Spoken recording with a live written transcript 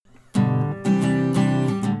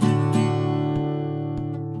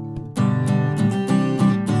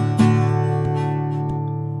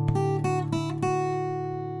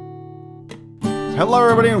Hello,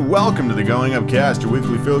 everybody, and welcome to the Going Up Cast, your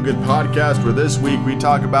weekly feel-good podcast, where this week we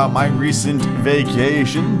talk about my recent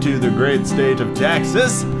vacation to the great state of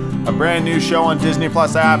Texas, a brand new show on Disney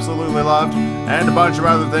Plus I absolutely loved, and a bunch of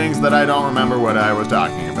other things that I don't remember what I was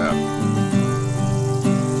talking about.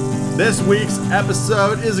 This week's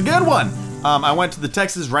episode is a good one. I went to the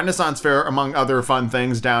Texas Renaissance Fair, among other fun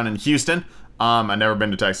things, down in Houston. I've never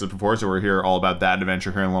been to Texas before, so we're here all about that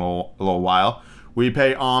adventure here in a little while. We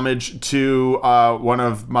pay homage to one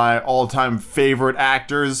of my all-time favorite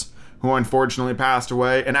actors who unfortunately passed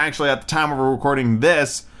away. And actually, at the time of recording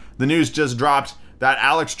this, the news just dropped that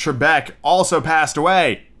Alex Trebek also passed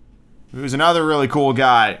away. He was another really cool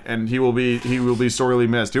guy, and he will be sorely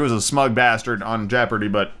missed. He was a smug bastard on Jeopardy,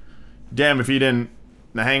 but damn if he didn't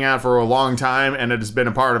hang out for a long time, and it has been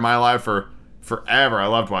a part of my life for forever. I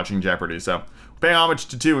loved watching Jeopardy, so pay homage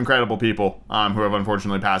to two incredible people who have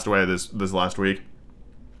unfortunately passed away this last week.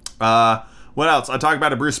 What else? I talked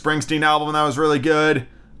about a Bruce Springsteen album that was really good.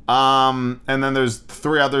 And then there's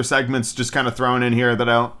three other segments just kind of thrown in here that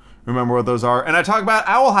I don't remember what those are. And I talk about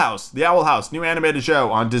Owl House, the Owl House, new animated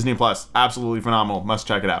show on Disney Plus. Absolutely phenomenal. Must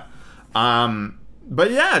check it out. But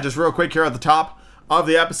yeah, just real quick here at the top of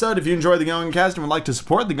the episode. If you enjoy the Going Upcast and would like to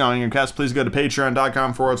support the Going Upcast, please go to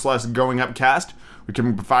patreon.com/goingupcast. We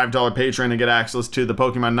can $5 Patreon and get access to the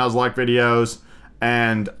Pokemon Nuzlocke videos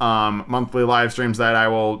and monthly live streams that I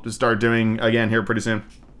will start doing again here pretty soon.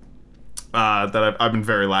 That I've been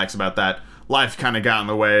very lax about that. Life kind of got in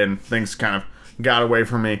the way and things kind of got away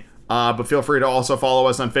from me. But feel free to also follow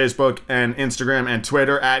us on Facebook and Instagram and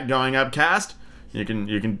Twitter at Going Upcast. You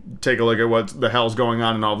can take a look at what the hell's going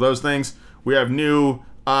on and all of those things. We have new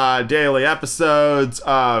daily episodes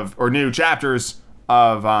or new chapters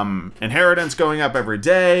of Inheritance going up every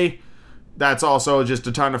day. That's also just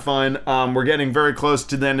a ton of fun. We're getting very close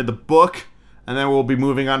to the end of the book, and then we'll be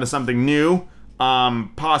moving on to something new,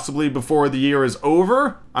 possibly before the year is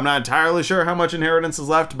over. I'm not entirely sure how much Inheritance is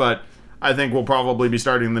left, but I think we'll probably be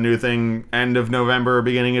starting the new thing end of November,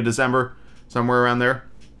 beginning of December, somewhere around there.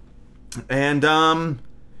 And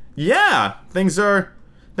yeah, things are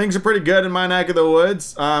pretty good in my neck of the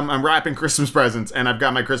woods. I'm wrapping Christmas presents, and I've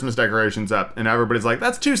got my Christmas decorations up, and everybody's like,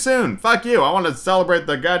 that's too soon. Fuck you. I want to celebrate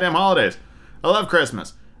the goddamn holidays. I love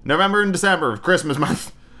Christmas. November and December, Christmas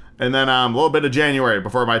month. And then a little bit of January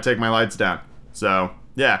before I take my lights down. So,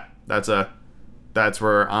 yeah, that's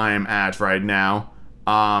where I'm at right now.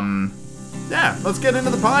 Yeah, let's get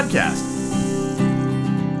into the podcast.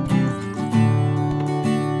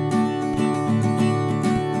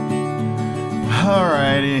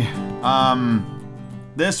 Alrighty.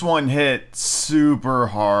 This one hit super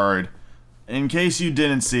hard. In case you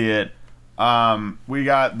didn't see it, we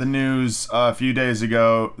got the news a few days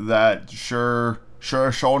ago that Sean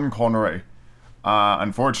Connery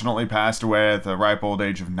unfortunately passed away at the ripe old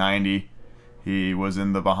age of 90. He was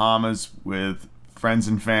in the Bahamas with friends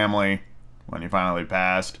and family when he finally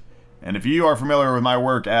passed. And if you are familiar with my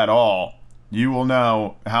work at all, you will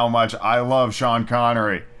know how much I love Sean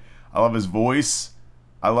Connery. I love his voice.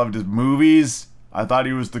 I loved his movies. I thought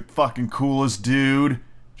he was the fucking coolest dude.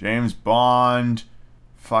 James Bond,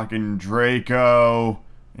 fucking Draco,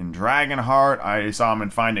 in Dragonheart. I saw him in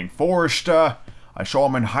Finding Forrester. I saw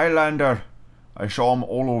him in Highlander. I saw him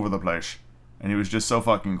all over the place. And he was just so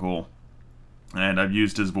fucking cool. And I've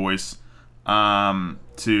used his voice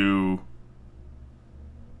to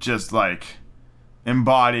just like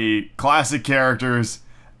embody classic characters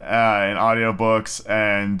in audiobooks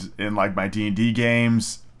and in like my D&D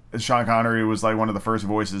games. Sean Connery was like one of the first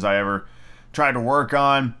voices I ever tried to work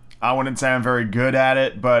on. I wouldn't say I'm very good at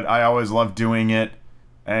it, but I always loved doing it.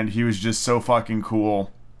 And he was just so fucking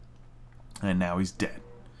cool. And now he's dead.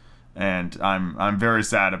 And I'm very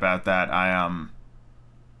sad about that. I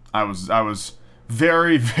was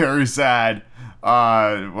very, very sad when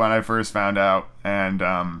I first found out. And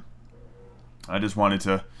I just wanted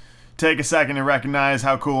to take a second and recognize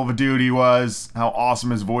how cool of a dude he was, how awesome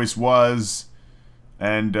his voice was.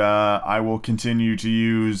 And I will continue to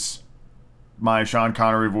use my Sean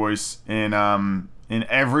Connery voice in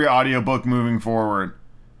every audiobook moving forward.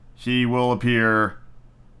 He will appear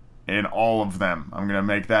in all of them. I'm gonna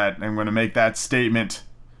make that statement.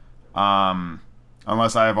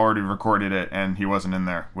 Unless I have already recorded it and he wasn't in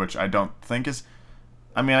there, which I don't think is.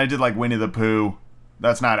 I mean, I did like Winnie the Pooh.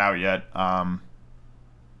 That's not out yet.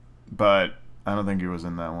 But I don't think he was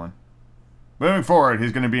in that one. Moving forward,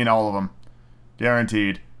 he's gonna be in all of them.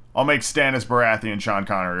 Guaranteed. I'll make Stannis Baratheon Sean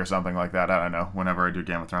Connery or something like that. I don't know. Whenever I do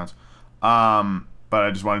Game of Thrones. But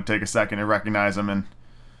I just wanted to take a second and recognize him, and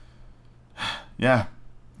yeah,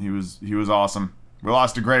 he was awesome. We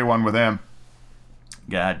lost a great one with him.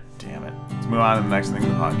 God damn it. Let's move on to the next thing in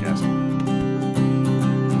the podcast.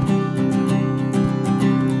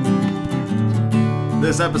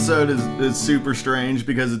 This episode is super strange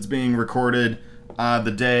because it's being recorded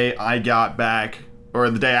the day I got back, or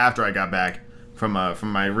the day after I got back from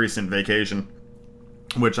my recent vacation,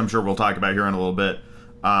 which I'm sure we'll talk about here in a little bit.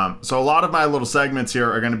 So a lot of my little segments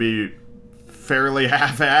here are going to be fairly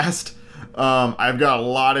half-assed. I've got a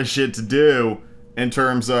lot of shit to do in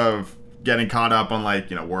terms of getting caught up on,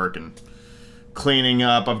 like, work and cleaning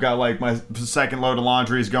up. I've got, like, my second load of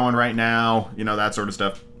laundry is going right now, that sort of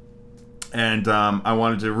stuff. And I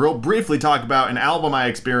wanted to real briefly talk about an album I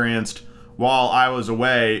experienced while I was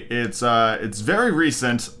away. It's very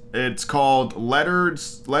recent. It's called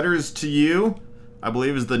Letters to You, I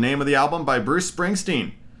believe is the name of the album, by Bruce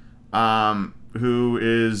Springsteen, who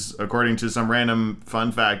is, according to some random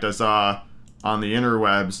fun fact I saw on the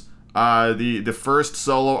interwebs, the first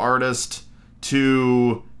solo artist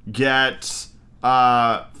to get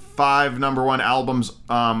 5 number one albums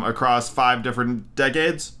across 5 different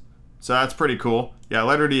decades. So that's pretty cool. Yeah,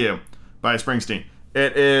 Letter to You by Springsteen.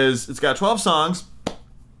 It's got 12 songs.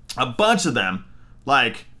 A bunch of them,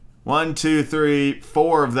 like 1, 2, 3,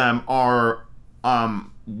 4 of them are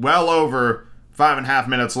well over 5.5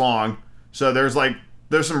 minutes long. So there's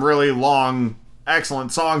some really long,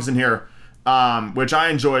 excellent songs in here, which I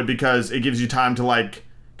enjoyed because it gives you time to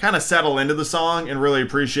kind of settle into the song and really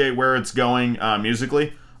appreciate where it's going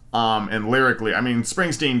musically and lyrically. I mean,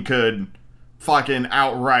 Springsteen could fucking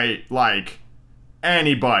outright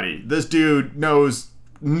anybody. This dude knows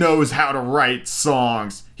how to write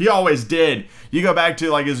songs. He always did. You go back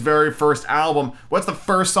to his very first album. What's the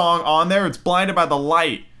first song on there? It's Blinded by the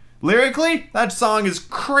Light. Lyrically, that song is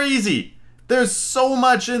crazy. There's so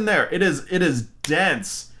much in there. It is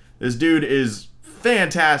dense. This dude is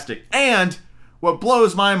fantastic. And what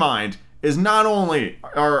blows my mind is not only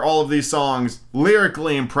are all of these songs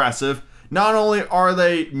lyrically impressive, not only are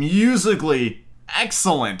they musically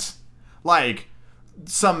excellent, there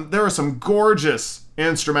are some gorgeous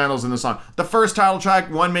instrumentals in the song. The first title track,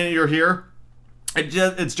 1 Minute You're Here,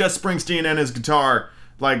 it's just Springsteen and his guitar,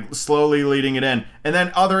 slowly leading it in. And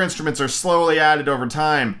then other instruments are slowly added over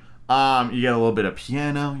time. You get a little bit of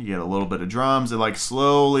piano, you get a little bit of drums. It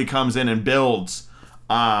slowly comes in and builds.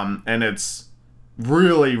 And it's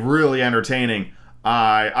really, really entertaining.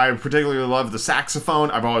 I particularly love the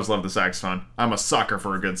saxophone. I've always loved the saxophone. I'm a sucker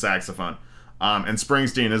for a good saxophone. And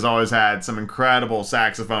Springsteen has always had some incredible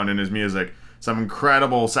saxophone in his music. Some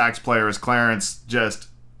incredible sax players. Clarence, just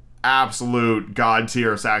absolute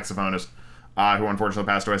god-tier saxophonist, who unfortunately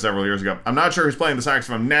passed away several years ago. I'm not sure who's playing the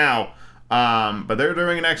saxophone now, but they're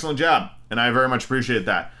doing an excellent job, and I very much appreciate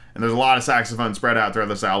that. And there's a lot of saxophone spread out throughout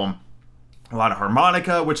this album. A lot of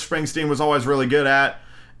harmonica, which Springsteen was always really good at.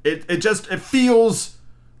 It feels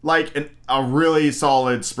like a really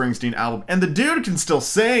solid Springsteen album. And the dude can still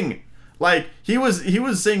sing. He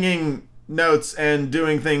was singing notes and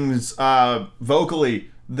doing things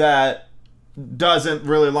vocally that doesn't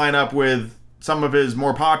really line up with some of his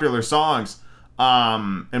more popular songs.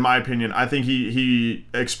 In my opinion, I think he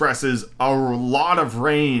expresses a lot of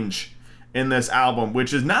range in this album,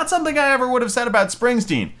 which is not something I ever would have said about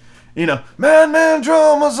Springsteen. Man,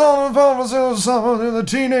 drama, son of the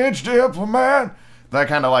teenage diplomat. That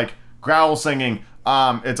kind of growl singing.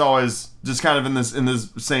 It's always just kind of in this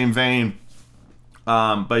same vein.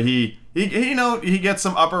 But he gets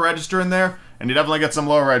some upper register in there, and he definitely gets some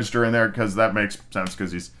low register in there, because that makes sense,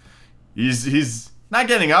 because he's not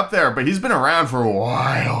getting up there, but he's been around for a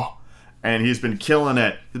while, and he's been killing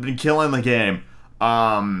it. He's been killing the game.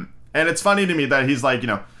 And it's funny to me that he's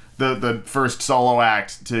the first solo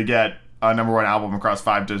act to get a number one album across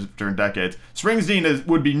 5 different decades. Springsteen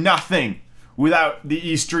would be nothing without the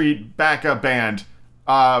E Street backup band.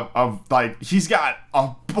 He's got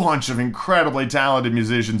a bunch of incredibly talented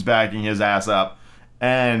musicians backing his ass up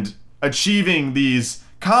and achieving these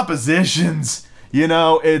compositions.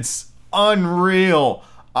 It's unreal.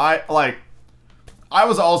 I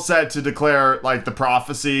was all set to declare The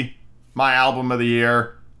Prophecy my album of the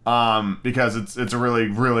year. Because it's a really,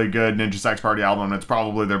 really good Ninja Sex Party album. It's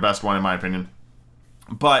probably their best one in my opinion.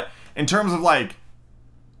 But in terms of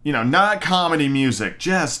not comedy music,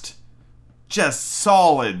 just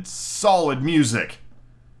solid music,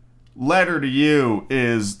 Letter to You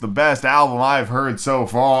is the best album I've heard so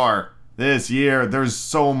far this year. There's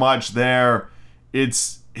so much there.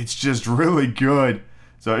 It's just really good.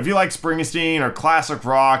 So if you like Springsteen or classic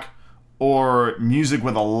rock or music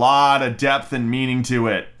with a lot of depth and meaning to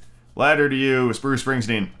it, Letter to You with Bruce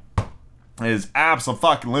Springsteen is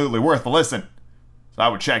absolutely worth a listen. So I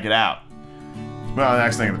would check it out. Well, the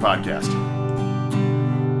next thing in the podcast.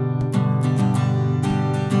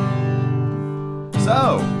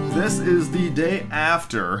 So, this is the day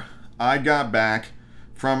after I got back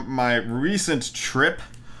from my recent trip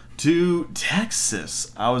to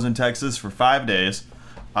Texas. I was in Texas for 5 days,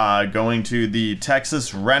 going to the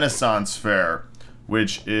Texas Renaissance Fair,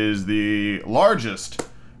 which is the largest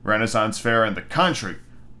Renaissance fair in the country.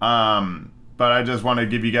 But I just want to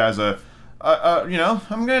give you guys I'm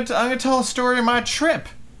gonna tell a story of my trip,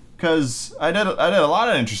 because I did a lot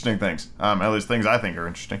of interesting things, at least things I think are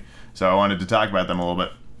interesting. So I wanted to talk about them a little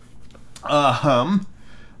bit.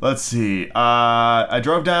 Let's see. I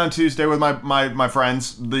drove down to stay with my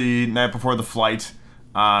friends the night before the flight,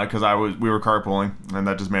 because we were carpooling, and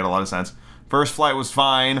that just made a lot of sense. First flight was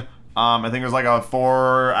fine. I think it was like a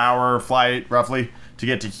 4-hour flight, roughly, to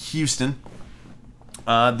get to Houston.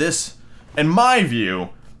 This, in my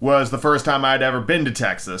view, was the first time I'd ever been to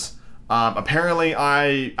Texas. Apparently,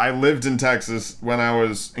 I lived in Texas when I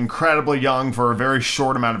was incredibly young for a very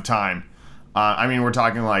short amount of time. I mean, we're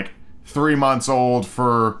talking like 3 months old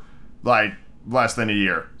for like less than a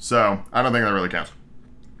year. So I don't think that really counts.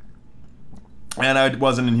 And I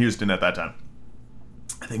wasn't in Houston at that time.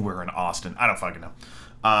 I think we were in Austin. I don't fucking know.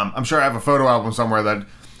 I'm sure I have a photo album somewhere that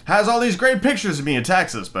has all these great pictures of me in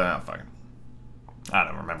Texas, but I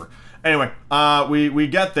don't remember. Anyway, we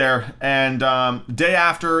get there, and day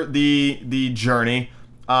after the journey,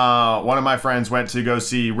 one of my friends went to go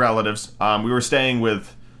see relatives. We were staying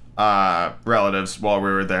with relatives while we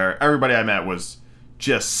were there. Everybody I met was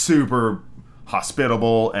just super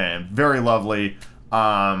hospitable and very lovely.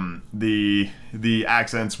 The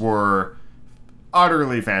accents were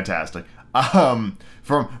utterly fantastic.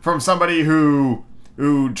 From somebody who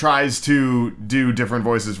tries to do different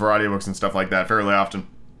voices for audiobooks and stuff like that fairly often.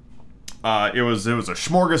 It was a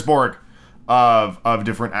smorgasbord of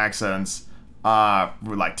different accents,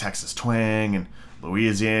 like Texas twang and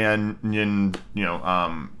Louisianian,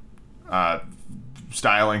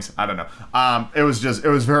 stylings. I don't know. It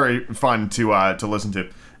was very fun to listen to.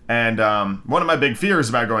 And one of my big fears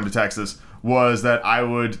about going to Texas was that I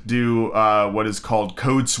would do what is called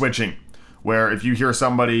code switching, where if you hear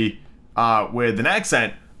somebody with an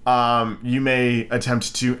accent, you may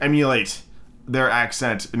attempt to emulate their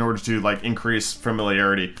accent in order to like increase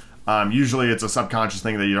familiarity. Usually it's a subconscious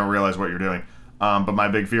thing that you don't realize what you're doing. But my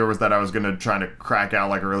big fear was that I was going to try to crack out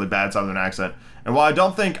like a really bad Southern accent. And while I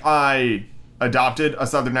don't think I adopted a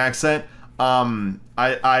Southern accent,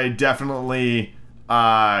 I definitely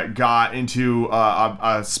got into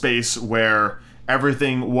a space where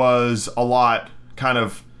everything was a lot kind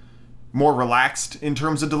of more relaxed in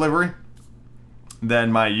terms of delivery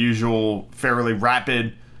than my usual fairly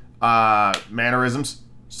rapid mannerisms.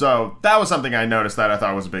 So that was something I noticed that I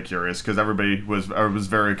thought was a bit curious, because everybody was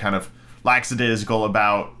very kind of lackadaisical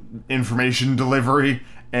about information delivery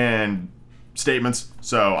and statements.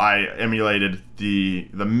 So I emulated the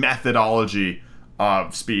methodology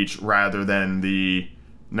of speech rather than the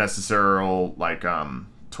necessary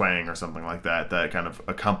twang or something like that kind of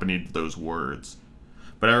accompanied those words.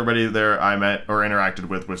 But everybody there I met or interacted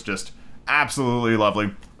with was just absolutely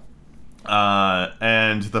lovely.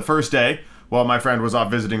 And the first day, while my friend was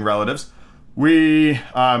off visiting relatives, we,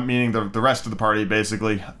 meaning the rest of the party,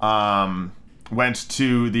 basically, went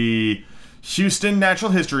to the Houston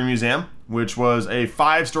Natural History Museum, which was a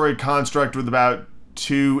 5-story construct with about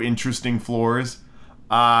 2 interesting floors.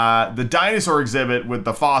 The dinosaur exhibit with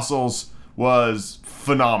the fossils was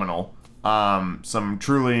phenomenal. Some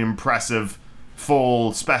truly impressive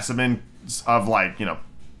full specimens of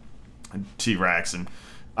T-Rex and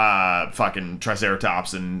fucking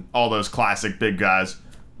Triceratops and all those classic big guys.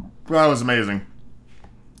 That was amazing.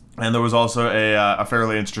 And there was also a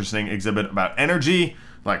fairly interesting exhibit about energy,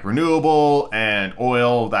 like renewable and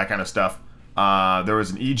oil, that kind of stuff. There was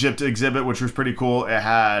an Egypt exhibit, which was pretty cool. It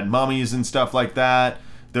had mummies and stuff like that.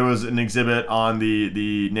 There was an exhibit on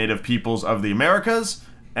the native peoples of the Americas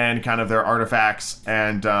and kind of their artifacts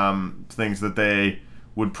and things that they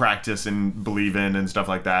would practice and believe in and stuff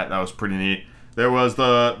like that. That was pretty neat. There was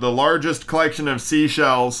the largest collection of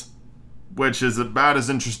seashells, which is about as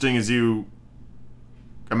interesting as you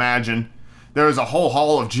imagine. There was a whole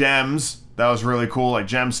hall of gems. That was really cool, like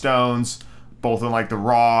gemstones, both in like the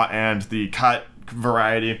raw and the cut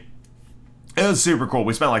variety. It was super cool.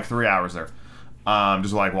 We spent like 3 hours there,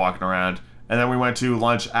 just like walking around. And then we went to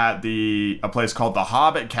lunch at a place called the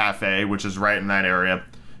Hobbit Cafe, which is right in that area.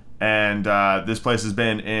 And this place has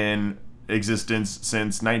been in existence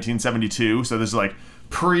since 1972. So this is like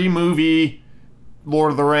pre-movie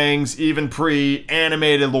Lord of the Rings, even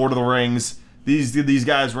pre-animated Lord of the Rings. These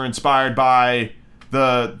guys were inspired by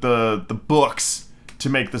the books to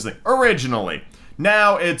make this thing originally.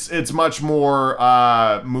 Now it's much more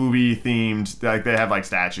movie themed. Like they have like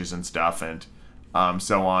statues and stuff and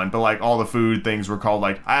so on. But like all the food things were called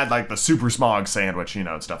like I had like the super smog sandwich, you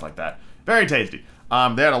know, and stuff like that. Very tasty.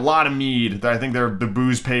 They had a lot of mead. I think the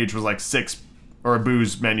booze page was like a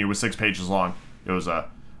booze menu was 6 pages long. It was a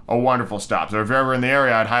wonderful stop. So if you're ever in the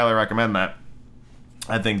area, I'd highly recommend that.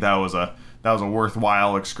 I think that was a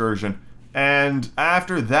worthwhile excursion. And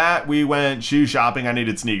after that, we went shoe shopping. I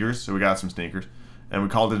needed sneakers, so we got some sneakers. And we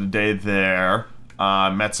called it a day there.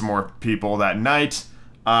 Met some more people that night.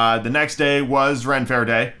 The next day was Ren Fair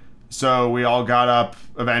Day. So we all got up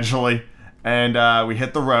eventually and we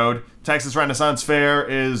hit the road. Texas Renaissance Fair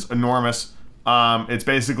is enormous. It's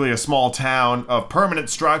basically a small town of permanent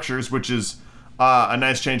structures, which is a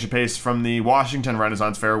nice change of pace from the Washington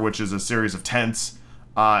Renaissance Fair, which is a series of tents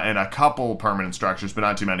and a couple permanent structures, but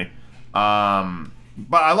not too many. But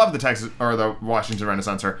I love the Washington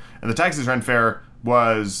Renaissance Fair, and the Texas Ren Fair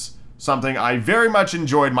was something I very much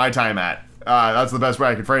enjoyed my time at. That's the best way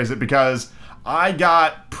I could phrase it, because I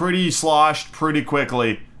got pretty sloshed pretty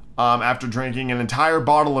quickly after drinking an entire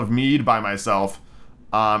bottle of mead by myself,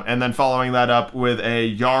 and then following that up with a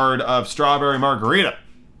yard of strawberry margarita,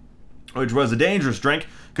 which was a dangerous drink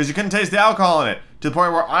because you couldn't taste the alcohol in it, to the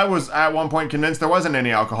point where I was at one point convinced there wasn't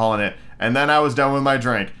any alcohol in it, and then I was done with my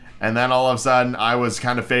drink, and then all of a sudden I was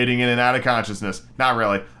kind of fading in and out of consciousness. Not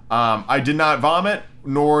really. I did not vomit,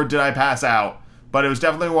 nor did I pass out, but it was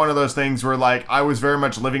definitely one of those things where like I was very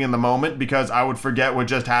much living in the moment, because I would forget what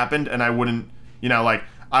just happened and I wouldn't,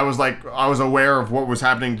 I was aware of what was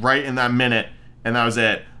happening right in that minute, and that was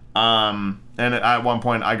it. And at one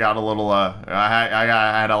point I got a little,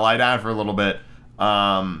 I had to lie down for a little bit.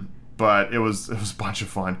 But it was a bunch of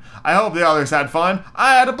fun. I hope the others had fun.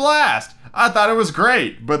 I had a blast. I thought it was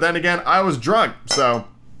great. But then again, I was drunk, so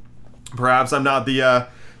perhaps I'm not the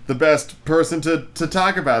best person to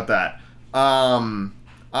talk about that.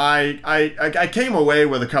 I came away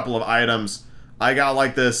with a couple of items. I got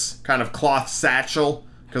like this kind of cloth satchel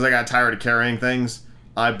because I got tired of carrying things.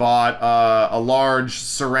 I bought a large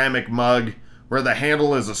ceramic mug where the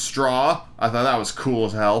handle is a straw. I thought that was cool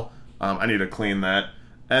as hell. I need to clean that.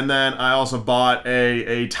 And then I also bought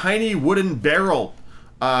a tiny wooden barrel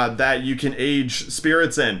that you can age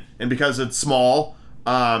spirits in. And because it's small,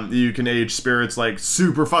 you can age spirits like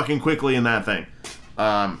super fucking quickly in that thing.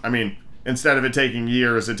 I mean, instead of it taking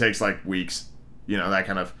years, it takes like weeks. You know, that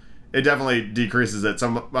kind of... It definitely decreases it.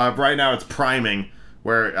 So right now it's priming,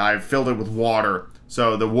 where I've filled it with water.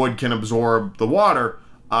 So the wood can absorb the water.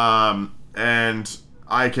 And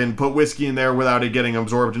I can put whiskey in there without it getting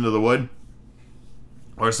absorbed into the wood.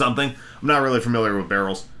 Or something. I'm not really familiar with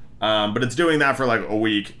barrels. But it's doing that for like a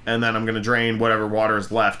week. And then I'm going to drain whatever water is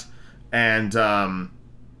left. And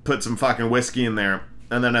put some fucking whiskey in there.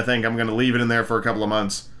 And then I think I'm going to leave it in there for a couple of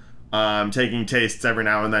months. Taking tastes every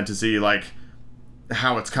now and then to see like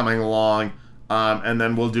how it's coming along. And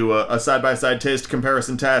then we'll do a side-by-side taste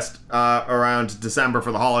comparison test around December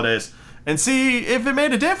for the holidays. And see if it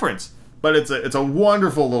made a difference. But it's a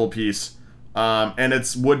wonderful little piece. And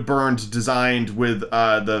it's wood-burned, designed with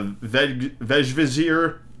the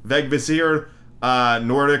Vegvisir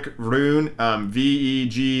Nordic rune,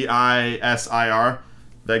 Vegisir.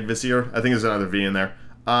 Vegvisir. I think there's another V in there.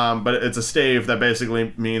 But it's a stave that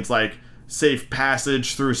basically means like safe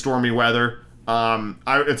passage through stormy weather.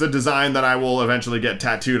 It's a design that I will eventually get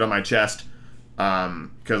tattooed on my chest.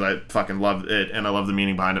 Because I fucking love it and I love the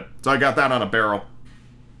meaning behind it. So I got that on a barrel.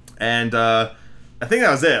 And I think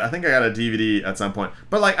that was it. I think I got a DVD at some point.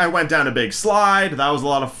 But like I went down a big slide. That was a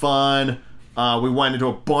lot of fun. We went into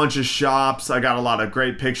a bunch of shops. I got a lot of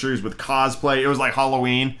great pictures with cosplay. It was like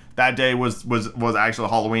Halloween. That day was actually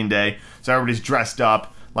Halloween day. So everybody's dressed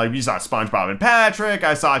up. Like you saw SpongeBob and Patrick.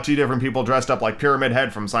 I saw 2 different people dressed up like Pyramid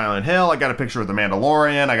Head from Silent Hill. I got a picture of the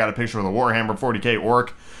Mandalorian. I got a picture of the Warhammer 40K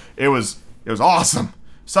orc. It was awesome.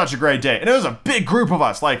 Such a great day. And it was a big group of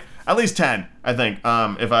us. Like at least 10, I think,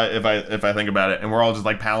 if I think about it. And we're all just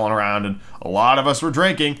like palling around, and a lot of us were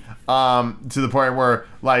drinking, to the point where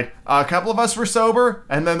like a couple of us were sober,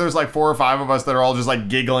 and then there's like 4 or 5 of us that are all just like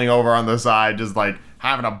giggling over on the side, just like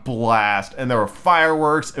having a blast. And there were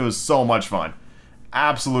fireworks. It was so much fun.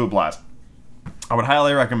 Absolute blast. I would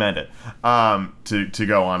highly recommend it to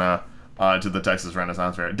go on to the Texas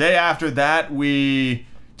Renaissance Fair. Day after that, we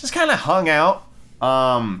just kind of hung out.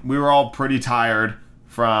 We were all pretty tired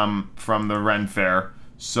from the Ren Fair,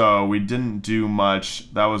 so we didn't do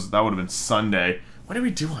much. That would have been Sunday. What did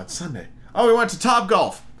we do on Sunday? Oh, we went to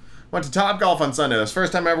Topgolf. Went to Topgolf on Sunday. It was the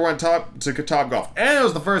first time I ever went to Topgolf, and it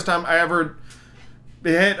was the first time I ever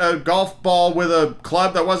hit a golf ball with a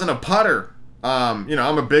club that wasn't a putter. I'm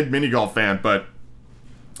a big mini golf fan, but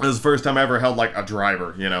It was the first time I ever held like a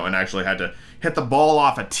driver, and actually had to hit the ball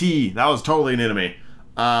off a tee. That was totally new to me.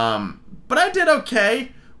 But I did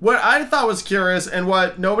okay. What I thought was curious and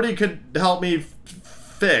what nobody could help me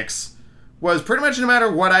fix was pretty much no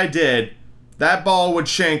matter what I did, that ball would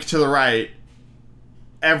shank to the right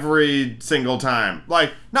every single time.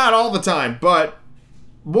 Like, not all the time, but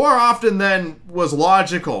more often than was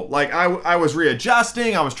logical. Like, I was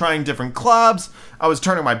readjusting, I was trying different clubs, I was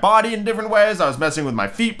turning my body in different ways, I was messing with my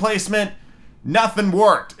feet placement. Nothing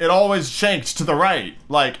worked. It always shanked to the right,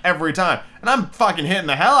 like, every time. And I'm fucking hitting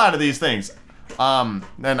the hell out of these things. And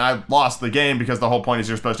I lost the game because the whole point is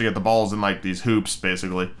you're supposed to get the balls in, like, these hoops,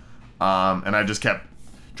 basically. And I just kept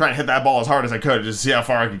trying to hit that ball as hard as I could just to see how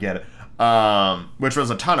far I could get it. Which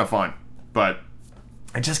was a ton of fun. But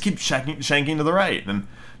I just keep shanking to the right and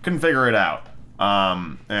couldn't figure it out.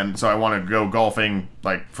 And so I wanted to go golfing,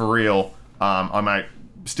 like, for real. I might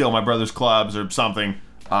steal my brother's clubs or something.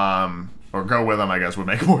 Or go with him, I guess, would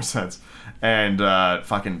make more sense. And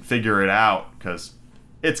fucking figure it out, because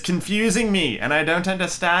it's confusing me, and I don't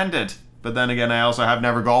understand it. But then again, I also have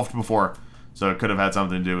never golfed before, so it could have had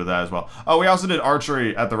something to do with that as well. Oh, we also did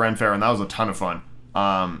archery at the Ren Fair, and that was a ton of fun.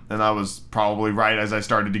 And that was probably right as I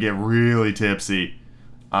started to get really tipsy,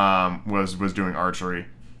 was doing archery.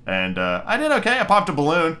 And I did okay. I popped a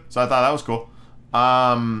balloon, so I thought that was cool.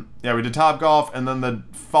 Yeah, we did Topgolf, and then the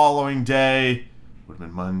following day would have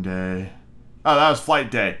been Monday. Oh, that was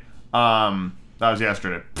flight day. That was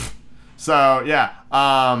yesterday. So, yeah.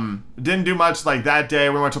 Didn't do much like that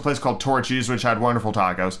day. We went to a place called Torchy's, which had wonderful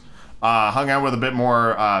tacos. Hung out with a bit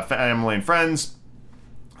more family and friends.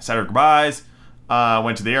 Said our goodbyes.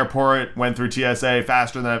 Went to the airport. Went through TSA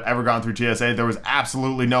faster than I've ever gone through TSA. There was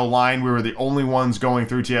absolutely no line. We were the only ones going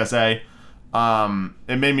through TSA.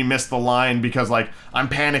 It made me miss the line because, like, I'm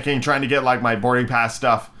panicking trying to get, like, my boarding pass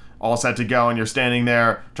stuff all set to go, and you're standing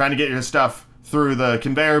there trying to get your stuff through the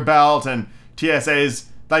conveyor belt, and TSA's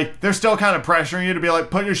like, they're still kind of pressuring you to be like,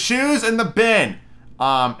 put your shoes in the bin,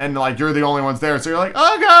 and like, you're the only ones there, so you're like,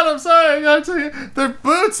 oh god, I'm sorry, they're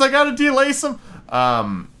boots, I gotta delace them.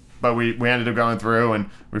 But we ended up going through, and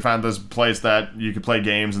we found this place that you could play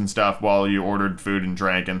games and stuff while you ordered food and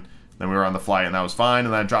drank, and then we were on the flight, and that was fine.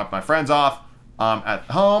 And then I dropped my friends off at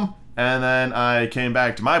home, and then I came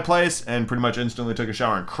back to my place and pretty much instantly took a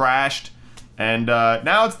shower and crashed. And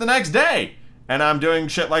now it's the next day, and I'm doing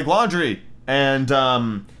shit like laundry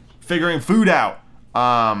and figuring food out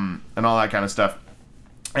and all that kind of stuff.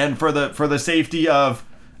 And for the safety of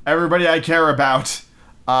everybody I care about,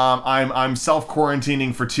 I'm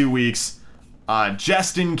self-quarantining for 2 weeks,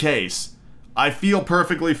 just in case. I feel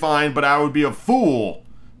perfectly fine, but I would be a fool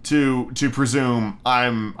to presume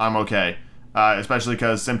I'm okay. Especially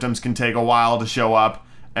because symptoms can take a while to show up,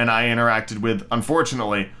 and I interacted with,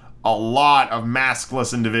 unfortunately, a lot of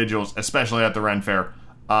maskless individuals, especially at the Ren Fair.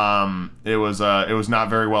 It was not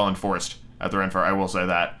very well enforced at the Ren Fair, I will say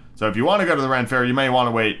that. So if you want to go to the Ren Fair, you may want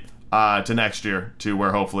to wait to next year, to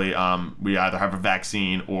where hopefully we either have a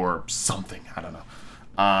vaccine or something. I don't know.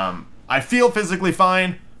 I feel physically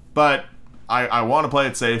fine, but I want to play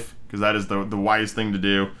it safe, because that is the wise thing to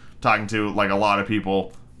do. Talking to like a lot of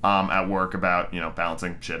people at work about,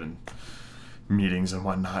 balancing shit and meetings and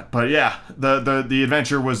whatnot. But yeah, the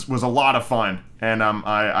adventure was a lot of fun, and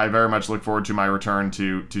I very much look forward to my return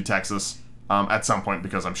to Texas at some point,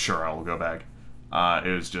 because I'm sure I will go back. It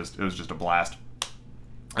was just a blast.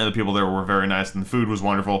 And the people there were very nice, and the food was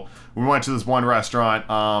wonderful. We went to this one restaurant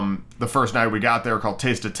the first night we got there called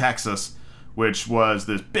Taste of Texas, which was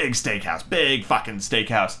this big steakhouse, big fucking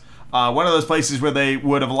steakhouse. One of those places where they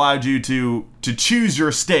would have allowed you to choose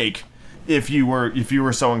your steak if you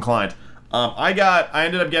were so inclined. I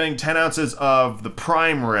ended up getting 10 ounces of the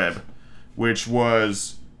prime rib, which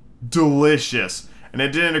was delicious. And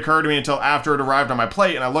it didn't occur to me until after it arrived on my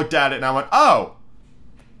plate, and I looked at it and I went, oh,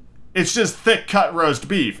 it's just thick cut roast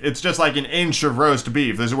beef. It's just like an inch of roast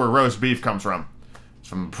beef. This is where roast beef comes from. It's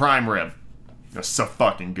from the prime rib. It's so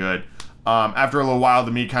fucking good. After a little while,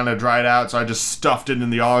 the meat kind of dried out, so I just stuffed it in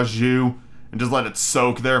the au jus and just let it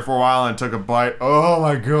soak there for a while and took a bite. Oh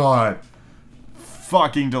my god.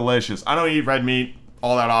 Fucking delicious. I don't eat red meat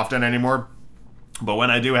all that often anymore, but when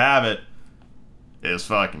I do have it, it's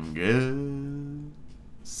fucking good.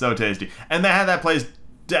 So tasty. And they had that place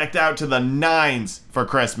decked out to the nines for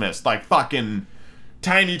Christmas. Like fucking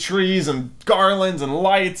tiny trees and garlands and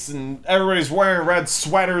lights, and everybody's wearing red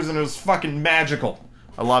sweaters, and it was fucking magical.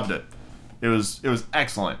 I loved it. It was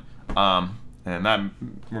excellent. And that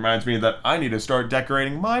reminds me that I need to start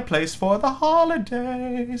decorating my place for the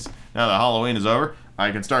holidays. Now that Halloween is over,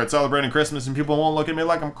 I can start celebrating Christmas and people won't look at me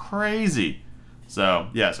like I'm crazy. So,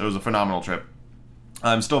 yes, it was a phenomenal trip.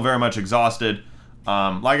 I'm still very much exhausted.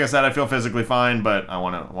 Like I said, I feel physically fine, but I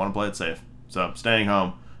want to play it safe. So staying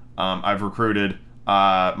home. I've recruited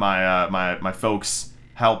my folks'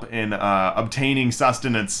 help in obtaining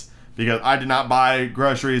sustenance because I did not buy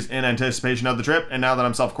groceries in anticipation of the trip, and now that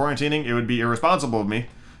I'm self-quarantining, it would be irresponsible of me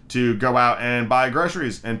to go out and buy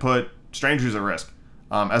groceries and put strangers at risk.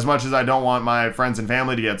 As much as I don't want my friends and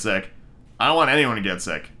family to get sick, I don't want anyone to get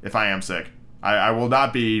sick if I am sick. I will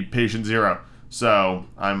not be patient zero. So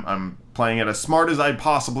I'm playing it as smart as I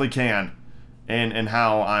possibly can in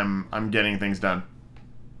how I'm getting things done.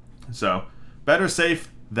 So better safe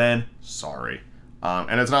than sorry.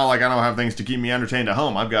 And it's not like I don't have things to keep me entertained at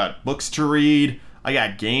home. I've got books to read. I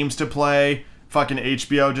got games to play. Fucking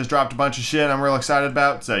HBO just dropped a bunch of shit I'm real excited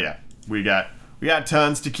about. So yeah, we got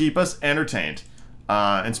tons to keep us entertained.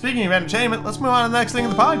 And speaking of entertainment, let's move on to the next thing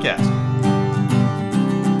in the podcast.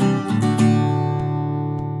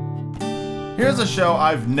 Here's a show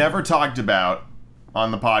I've never talked about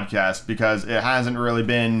on the podcast because it hasn't really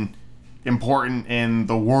been important in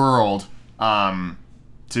the world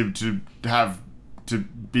to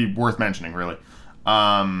be worth mentioning, really.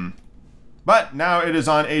 But now it is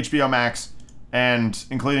on HBO Max, and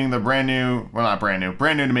including the brand new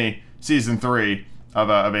to me, season 3 of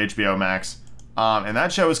HBO Max. And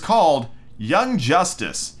that show is called Young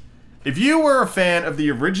Justice. If you were a fan of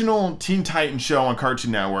the original Teen Titans show on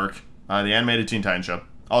Cartoon Network, the animated Teen Titans show,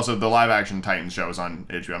 also the live-action Titans show is on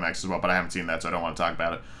HBO Max as well, but I haven't seen that, so I don't want to talk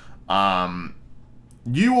about it.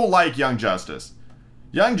 You will like Young Justice.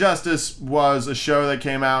 Young Justice was a show that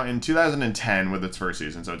came out in 2010 with its first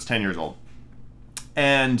season, so it's 10 years old.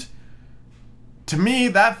 And to me,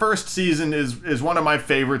 that first season is one of my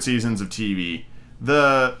favorite seasons of TV.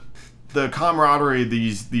 The camaraderie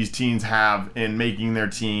these teens have in making their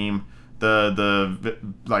team, the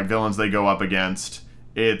like villains they go up against,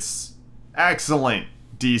 it's excellent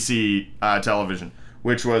DC television.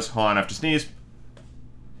 Which was, hold on, I have to sneeze.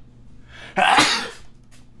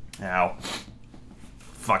 Ow.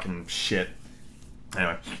 Fucking shit.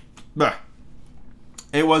 Anyway.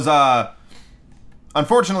 It was,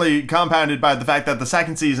 unfortunately compounded by the fact that the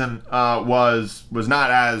second season was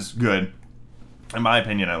not as good, in my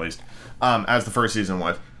opinion at least, as the first season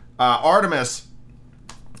was. Artemis,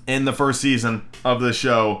 in the first season of the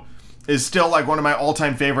show, is still like one of my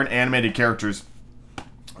all-time favorite animated characters.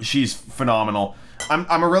 She's phenomenal.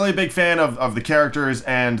 I'm a really big fan of the characters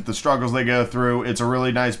and the struggles they go through. It's a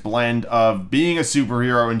really nice blend of being a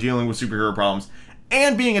superhero and dealing with superhero problems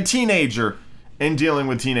and being a teenager and dealing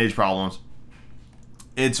with teenage problems.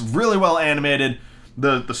 It's really well animated.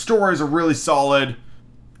 The stories are really solid.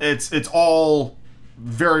 It's all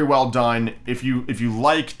very well done. If you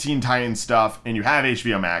like Teen Titans stuff and you have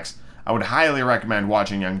HBO Max, I would highly recommend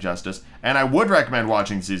watching Young Justice, and I would recommend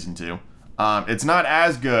watching season 2. It's not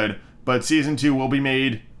as good, but season 2 will be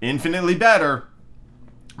made infinitely better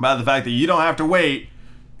by the fact that you don't have to wait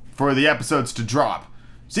for the episodes to drop.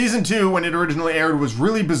 Season 2, when it originally aired, was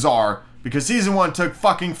really bizarre because season 1 took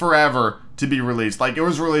fucking forever to be released. Like, it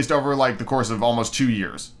was released over like the course of almost 2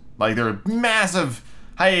 years. Like, there were massive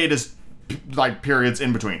hiatus like periods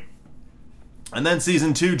in between. And then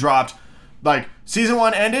season 2 dropped. Like, season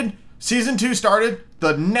 1 ended, season 2 started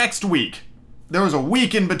the next week. There was a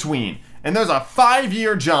week in between. And there's a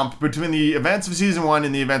 5-year jump between the events of season 1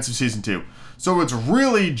 and the events of season 2. So it's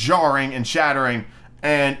really jarring and shattering,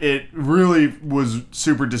 and it really was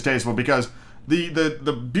super distasteful because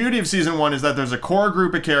the beauty of season 1 is that there's a core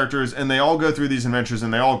group of characters and they all go through these adventures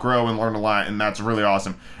and they all grow and learn a lot, and that's really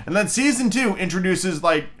awesome. And then season 2 introduces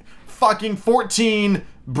like fucking 14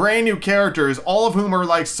 brand new characters, all of whom are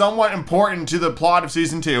like somewhat important to the plot of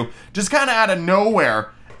season 2, just kind of out of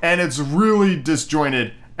nowhere, and it's really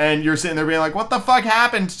disjointed. And you're sitting there being like, what the fuck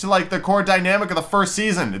happened to like the core dynamic of the first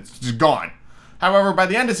season? It's just gone. However, by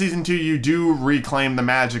the end of season 2, you do reclaim the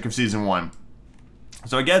magic of season 1.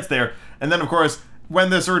 So it gets there. And then, of course, when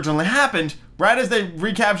this originally happened, right as they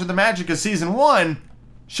recaptured the magic of season 1,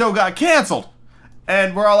 show got canceled.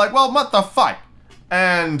 And we're all like, well, what the fuck?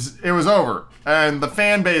 And it was over. And the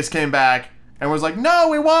fan base came back and was like, no,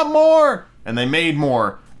 we want more. And they made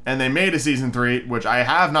more. And they made a season 3, which I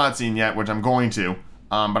have not seen yet, which I'm going to.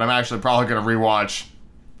 But I'm actually probably going to rewatch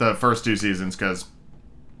the first 2 seasons because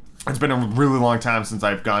it's been a really long time since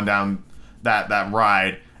I've gone down that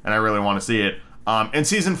ride, and I really want to see it. And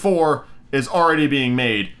season 4 is already being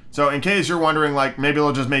made. So in case you're wondering, like, maybe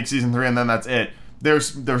they'll just make season 3 and then that's it.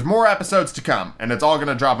 There's more episodes to come, and it's all going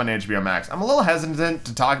to drop on HBO Max. I'm a little hesitant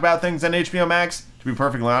to talk about things on HBO Max, to be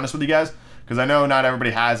perfectly honest with you guys, because I know not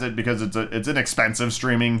everybody has it because it's an expensive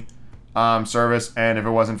streaming service, and if it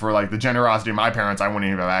wasn't for like the generosity of my parents, I wouldn't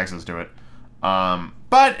even have access to it.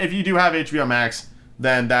 But if you do have HBO Max,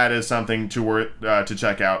 then that is something to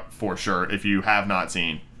check out for sure if you have not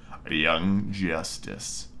seen Young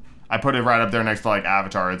Justice. I put it right up there next to like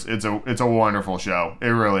Avatar. It's a wonderful show. It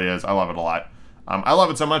really is. I love it a lot. I love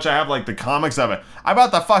it so much I have like the comics of it. I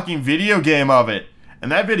bought the fucking video game of it,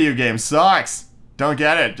 and that video game sucks. Don't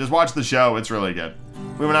get it. Just watch the show. It's really good.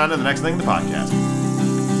 Moving on to the next thing in the podcast.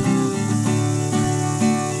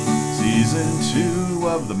 Season 2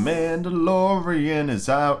 of The Mandalorian is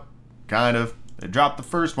out. Kind of. They dropped the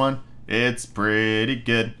first one. It's pretty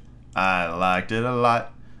good. I liked it a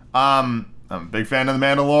lot. I'm a big fan of The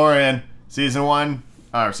Mandalorian. Season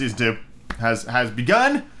 2 has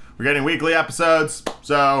begun. We're getting weekly episodes,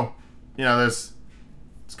 so it's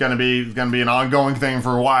gonna be an ongoing thing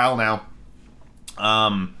for a while now.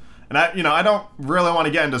 And I don't really want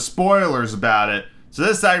to get into spoilers about it, so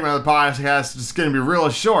this segment of the podcast is just gonna be real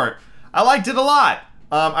short. I liked it a lot.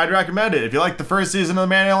 I'd recommend it if you like the first season of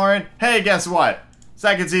The Mandalorian. Hey, guess what?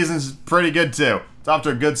 Second season's pretty good too. It's off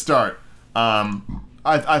to a good start.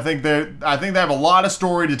 I think they have a lot of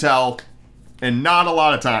story to tell and not a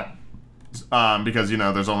lot of time. Because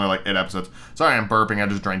there's only like 8 episodes. Sorry, I'm burping. I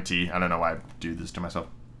just drank tea. I don't know why I do this to myself.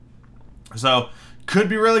 So, could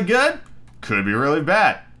be really good, could be really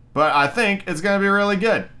bad. But I think it's gonna be really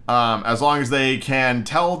good. As long as they can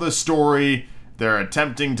tell the story they're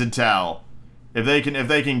attempting to tell. If they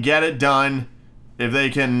can get it done, if they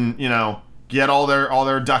can, get all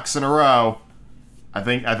their ducks in a row, I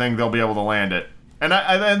think they'll be able to land it.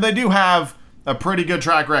 And they do have a pretty good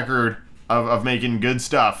track record of making good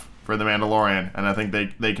stuff for The Mandalorian, and I think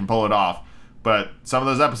they can pull it off. But some of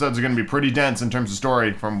those episodes are going to be pretty dense in terms of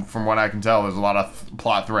story, from what I can tell. There's a lot of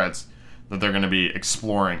plot threads that they're going to be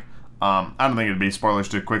exploring. I don't think it'd be spoilers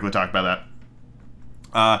to quickly talk about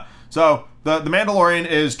that. So the Mandalorian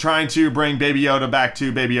is trying to bring Baby Yoda back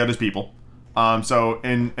to Baby Yoda's people. So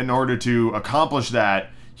in order to accomplish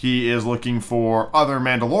that, he is looking for other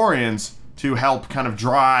Mandalorians to help kind of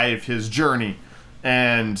drive his journey.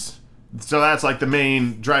 And so that's like the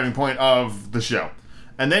main driving point of the show.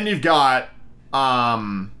 And then you've got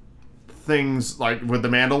things like with the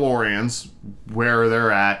Mandalorians, where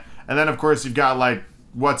they're at. And then of course you've got like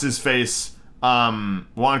what's his face, Giancarlo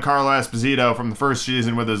Esposito from the first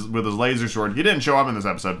season with his laser sword. He didn't show up in this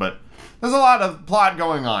episode, but there's a lot of plot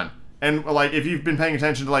going on. And like if you've been paying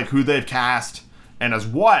attention to like who they've cast and as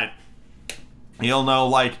what, you'll know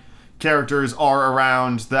like characters are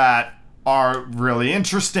around that are really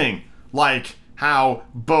interesting. Like how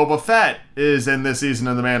Boba Fett is in this season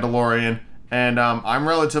of The Mandalorian. And I'm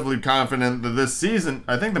relatively confident that this season,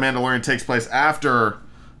 I think The Mandalorian takes place after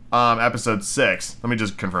episode 6. Let me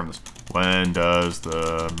just confirm this. When does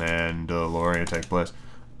The Mandalorian take place?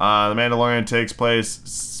 The Mandalorian takes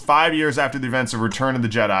place 5 years after the events of Return of the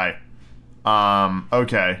Jedi.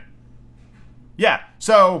 Okay. Yeah,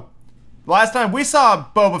 so last time we saw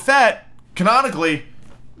Boba Fett, canonically,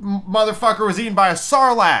 motherfucker was eaten by a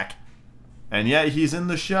Sarlacc. And yet he's in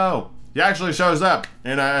the show. He actually shows up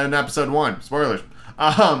in episode 1. Spoilers.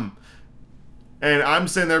 And I'm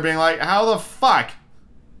sitting there being like, how the fuck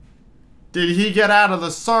did he get out of the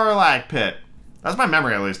Sarlacc pit? That's my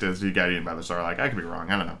memory, at least, is he got eaten by the Sarlacc. I could be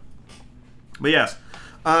wrong. I don't know. But yes,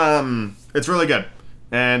 it's really good.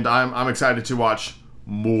 And I'm excited to watch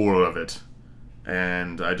more of it.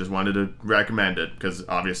 And I just wanted to recommend it, because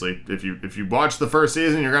obviously, if you watch the first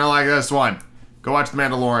season, you're going to like this one. Go watch The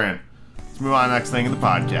Mandalorian. Let's move on to the next thing in the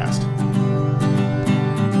podcast.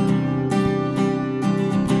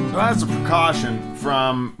 So as a precaution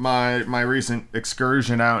from my recent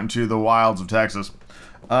excursion out into the wilds of Texas,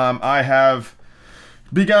 I have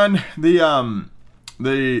begun the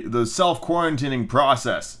self-quarantining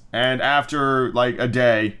process. And after like a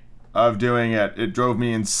day of doing it, it drove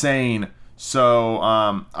me insane. So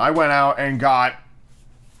I went out and got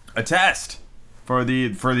a test for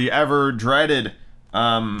the ever dreaded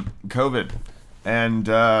COVID, and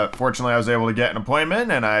fortunately I was able to get an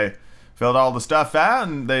appointment, and I filled all the stuff out,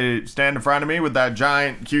 and they stand in front of me with that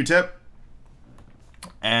giant Q-tip,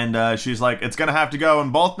 and she's like, it's gonna have to go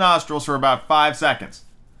in both nostrils for about 5 seconds.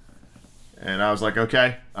 And I was like,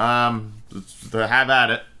 okay, let's have at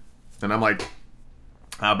it. And I'm like,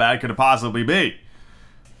 how bad could it possibly be?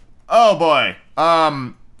 Oh boy,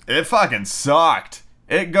 it fucking sucked.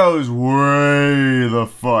 It goes way the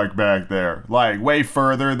fuck back there. Like, way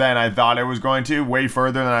further than I thought it was going to. Way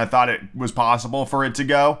further than I thought it was possible for it to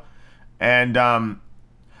go. And, I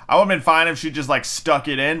would have been fine if she just, like, stuck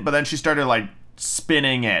it in. But then she started, like,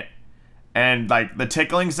 spinning it. And, like, the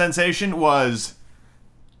tickling sensation was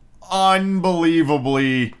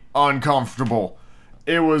unbelievably uncomfortable.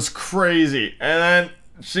 It was crazy. And then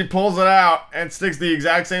she pulls it out and sticks the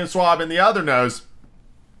exact same swab in the other nose.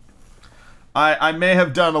 I may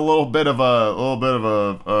have done a little bit of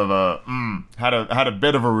had a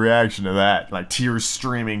bit of a reaction to that, like tears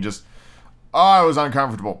streaming. Just it was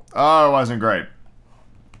uncomfortable. Oh, it wasn't great.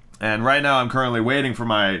 And right now I'm currently waiting for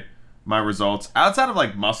my results. Outside of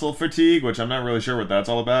like muscle fatigue, which I'm not really sure what that's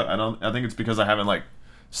all about. I think it's because I haven't like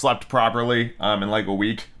slept properly in like a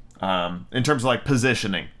week. In terms of like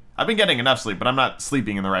positioning, I've been getting enough sleep, but I'm not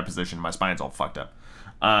sleeping in the right position. My spine's all fucked up.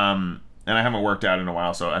 And I haven't worked out in a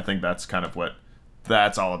while, so I think that's kind of what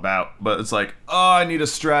that's all about. But it's like, I need a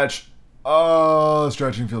stretch. Oh,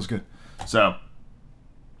 stretching feels good. So,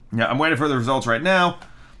 yeah, I'm waiting for the results right now.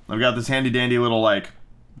 I've got this handy dandy little like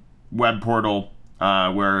web portal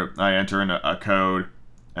where I enter in a code,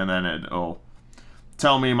 and then it'll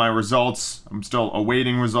tell me my results. I'm still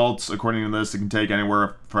awaiting results. According to this, it can take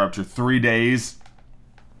anywhere for up to 3 days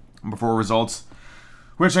before results,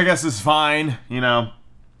 which I guess is fine,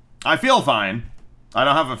 I feel fine. I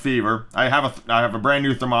don't have a fever. I have a brand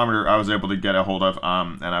new thermometer I was able to get a hold of,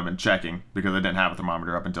 and I've been checking because I didn't have a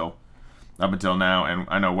thermometer up until now, and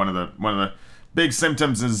I know one of the big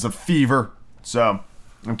symptoms is a fever, so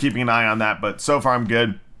I'm keeping an eye on that. But so far I'm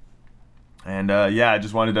good, and I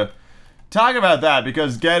just wanted to talk about that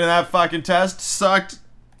because getting that fucking test sucked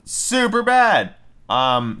super bad.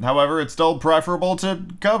 However, it's still preferable to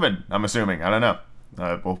COVID. I'm assuming. I don't know.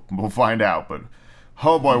 We'll find out, but.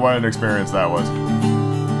 Oh boy, what an experience that was.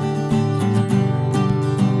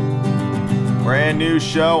 Brand new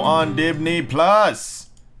show on Disney Plus.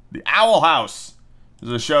 The Owl House is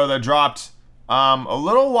a show that dropped a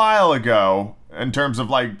little while ago in terms of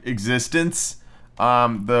like existence.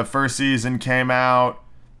 The first season came out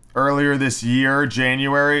earlier this year,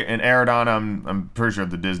 January, and aired on I'm pretty sure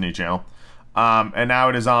the Disney Channel. And now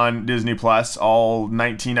it is on Disney Plus, all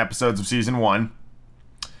 19 episodes of season 1.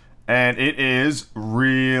 And it is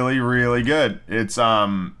really, really good. It's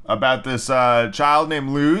about this child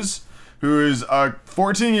named Luz, who is a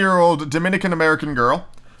 14-year-old Dominican-American girl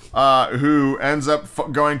who ends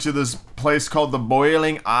up going to this place called the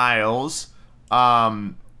Boiling Isles,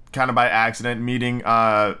 kind of by accident, meeting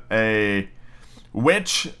a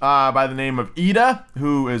witch by the name of Ida,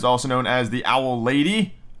 who is also known as the Owl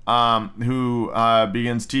Lady, who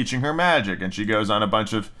begins teaching her magic. And she goes on a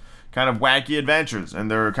bunch of kind of wacky adventures, and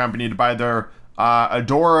they're accompanied by their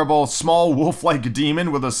adorable small wolf-like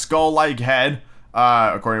demon with a skull-like head,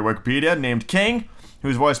 according to Wikipedia, named King,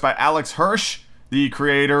 who's voiced by Alex Hirsch, the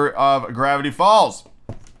creator of Gravity Falls.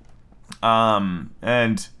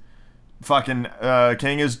 And fucking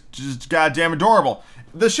King is just goddamn adorable.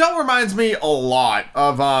 The show reminds me a lot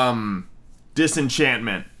of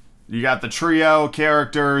Disenchantment. You got the trio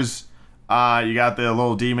characters. You got the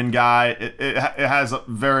little demon guy. It has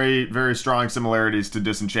very, very strong similarities to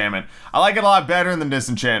Disenchantment. I like it a lot better than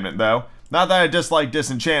Disenchantment, though. Not that I dislike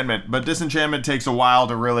Disenchantment, but Disenchantment takes a while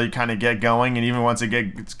to really kind of get going, and even once it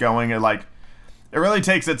gets going, it really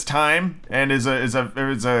takes its time, and is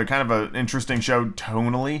a kind of an interesting show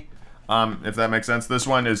tonally, if that makes sense. This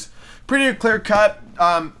one is pretty clear cut,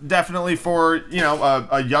 definitely for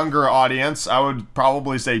a younger audience. I would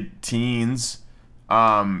probably say teens.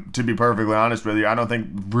 To be perfectly honest with you, I don't think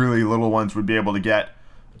really little ones would be able to get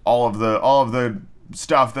all of the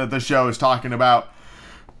stuff that the show is talking about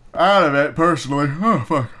out of it, personally. Oh,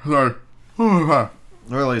 fuck. Sorry.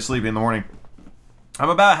 Really sleepy in the morning. I'm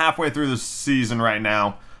about halfway through the season right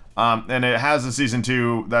now, and it has a season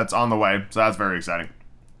 2 that's on the way, so that's very exciting.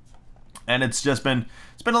 And it's been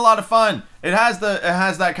a lot of fun. It has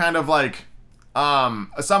that kind of like,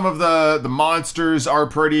 some of the monsters are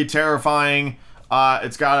pretty terrifying.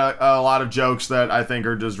 It's got a lot of jokes that I think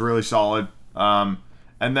are just really solid. And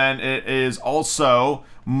then it is also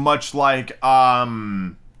much like,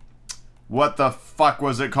 what the fuck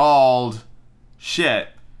was it called? Shit.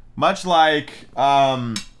 Much like,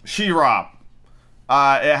 She-Ra.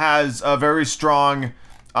 It has a very strong,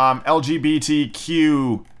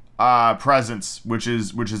 LGBTQ, presence, which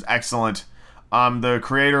is excellent. The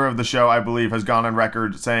creator of the show, I believe, has gone on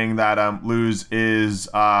record saying that, Luz is,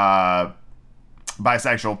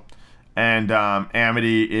 bisexual, and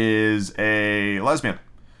Amity is a lesbian.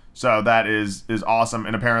 So that is awesome,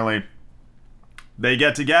 and apparently they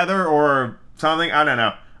get together or something. I don't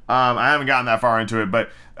know. I haven't gotten that far into it, but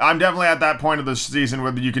I'm definitely at that point of the season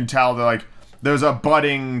where you can tell that like there's a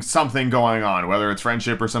budding something going on, whether it's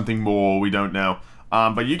friendship or something more, we don't know.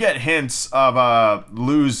 But you get hints of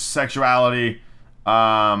Luz's sexuality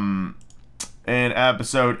in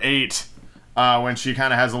episode 8 when she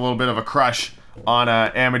kind of has a little bit of a crush on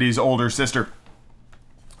Amity's older sister.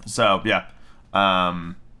 So yeah,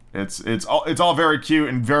 It's all very cute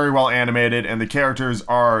and very well animated, and the characters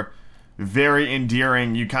are very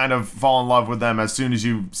endearing. You kind of fall in love with them as soon as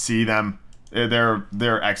you see them.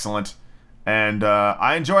 They're excellent, and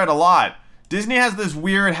I enjoy it a lot. Disney has this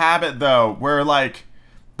weird habit though, where like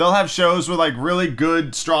they'll have shows with like really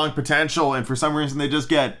good, strong potential, and for some reason they just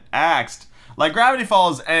get axed. Like Gravity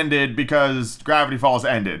Falls ended because Gravity Falls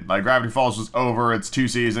ended. Like Gravity Falls was over. It's 2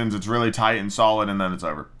 seasons. It's really tight and solid, and then it's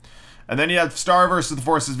over. And then you have Star vs. the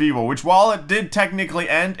Forces of Evil, which while it did technically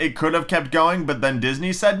end, it could have kept going, but then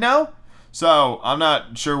Disney said no. So I'm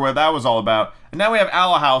not sure what that was all about. And now we have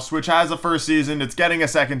Owl House, which has a first season. It's getting a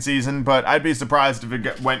second season, but I'd be surprised if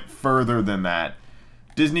it went further than that.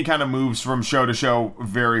 Disney kind of moves from show to show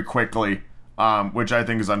very quickly, which I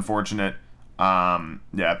think is unfortunate.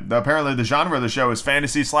 Apparently the genre of the show is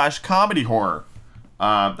fantasy/comedy horror.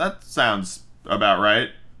 That sounds about right,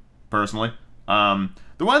 personally.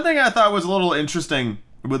 The one thing I thought was a little interesting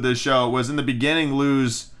with this show was in the beginning,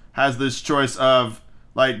 Luz has this choice of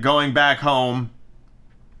like going back home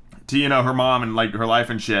to, you know, her mom and like her life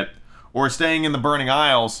and shit, or staying in the boiling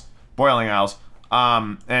isles,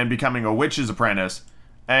 and becoming a witch's apprentice.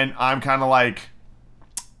 And I'm kind of like,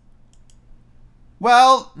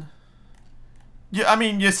 well,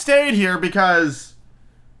 you stayed here because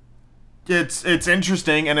it's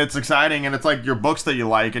interesting and it's exciting and it's like your books that you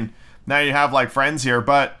like, and now you have like friends here,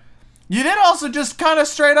 but you did also just kind of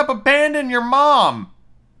straight up abandon your mom.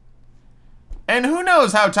 And who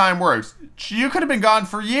knows how time works? You could have been gone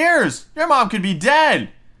for years. Your mom could be dead.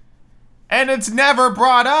 And it's never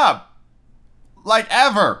brought up. Like,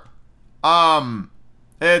 ever.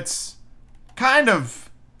 It's kind of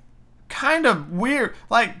weird.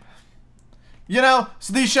 Like, you know,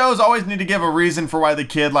 so these shows always need to give a reason for why the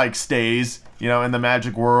kid, like, stays, you know, in the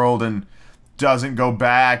magic world and doesn't go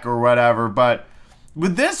back or whatever. But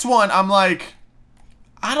with this one, I'm like,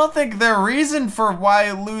 I don't think their reason for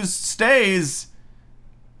why Luz stays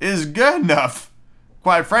is good enough.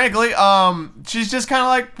 Quite frankly, she's just kind of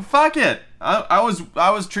like, fuck it. I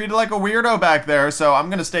was treated like a weirdo back there, so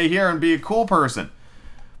I'm gonna stay here and be a cool person.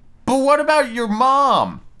 But what about your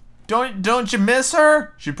mom? Don't you miss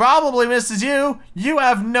her? She probably misses you. You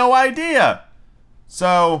have no idea.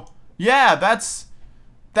 So yeah, that's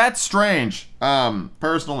strange.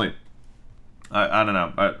 Personally, I don't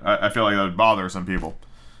know. I feel like that would bother some people.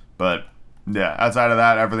 But yeah, outside of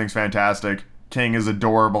that, everything's fantastic. King is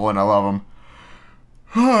adorable and I love him.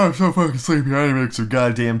 Oh, I'm so fucking sleepy. I need to make some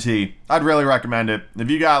goddamn tea. I'd really recommend it.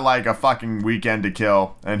 If you got like a fucking weekend to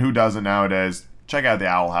kill, and who doesn't nowadays, check out the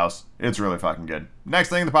Owl House. It's really fucking good. Next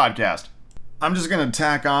thing in the podcast. I'm just gonna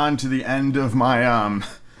tack on to the end of my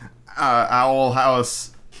Owl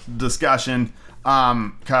House discussion,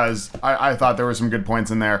 because I thought there were some good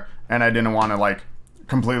points in there, and I didn't want to like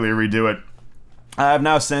completely redo it. I have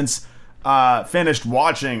now since finished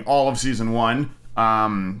watching all of season 1.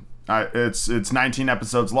 It's 19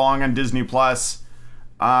 episodes long on Disney Plus.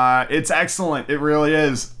 It's excellent. It really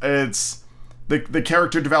is. It's the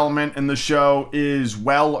character development in the show is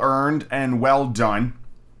well earned and well done.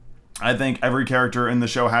 I think every character in the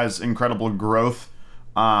show has incredible growth,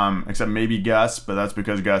 except maybe Gus, but that's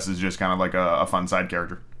because Gus is just kind of like a fun side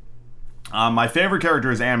character. My favorite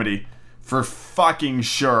character is Amity, for fucking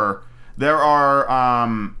sure. There are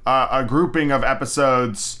a grouping of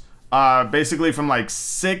episodes, basically from like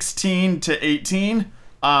 16 to 18,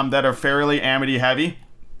 that are fairly Amity heavy,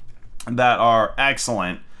 that are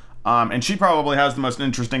excellent. And she probably has the most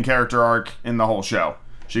interesting character arc in the whole show.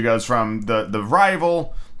 She goes from the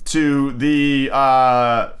rival to the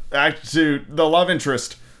love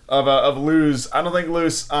interest of Luz. I don't think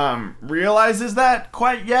Luz realizes that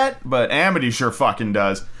quite yet, but Amity sure fucking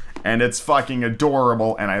does. And it's fucking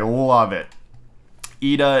adorable, and I love it.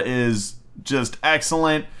 Ida is just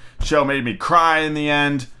excellent. Show made me cry in the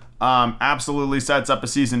end. Absolutely sets up a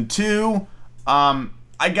season 2.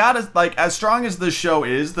 I gotta, like, as strong as this show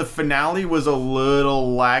is, the finale was a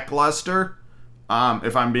little lackluster,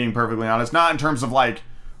 if I'm being perfectly honest. Not in terms of, like,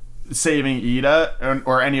 saving Ida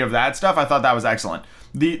or any of that stuff. I thought that was excellent.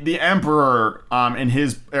 The Emperor, in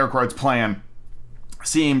his, air quotes, plan,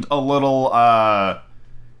 seemed a little,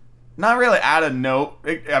 not really out of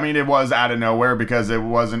it was out of nowhere because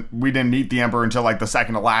we didn't meet the Emperor until, like, the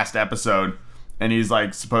second to last episode, and he's,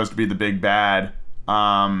 like, supposed to be the big bad.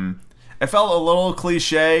 It felt a little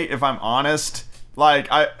cliche, if I'm honest.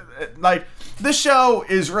 This show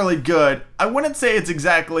is really good. I wouldn't say it's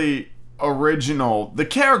exactly original. The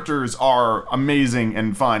characters are amazing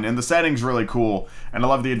and fun, and the setting's really cool, and I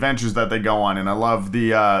love the adventures that they go on, and I love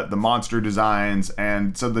the monster designs,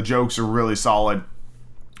 and so the jokes are really solid.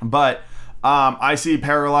 But I see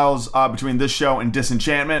parallels between this show and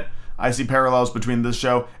Disenchantment. I see parallels between this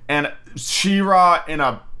show and She-Ra in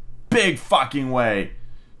a big fucking way.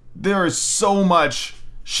 There is so much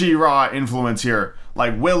She-Ra influence here.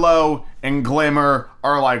 Like Willow and Glimmer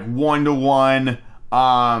are like 1-to-1.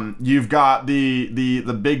 You've got the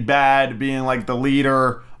big bad being like the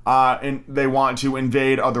leader, and they want to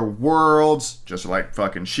invade other worlds, just like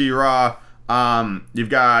fucking She-Ra. You've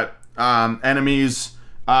got enemies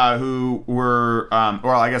who were,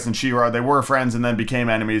 well, I guess in She-Ra they were friends and then became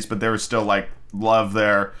enemies, but there was still like love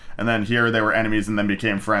there. And then here they were enemies and then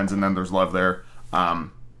became friends, and then there's love there.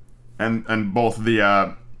 And both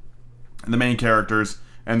the main characters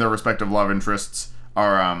and their respective love interests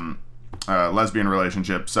are lesbian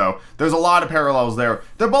relationships. So there's a lot of parallels there.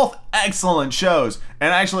 They're both excellent shows,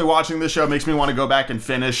 and actually watching this show makes me want to go back and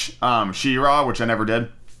finish She-Ra, which I never did,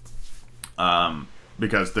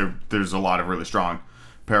 because there's a lot of really strong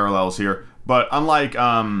parallels here. But unlike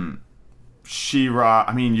She-Ra,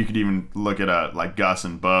 I mean, you could even look at like Gus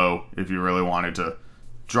and Bo if you really wanted to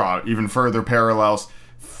draw even further parallels.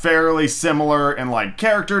 Fairly similar in like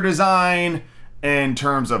character design. In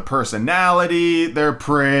terms of personality, they're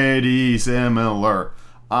pretty similar.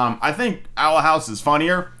 I think Owl House is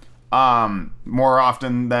funnier more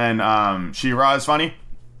often than She-Ra is funny.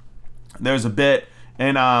 There's a bit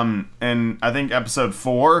in I think episode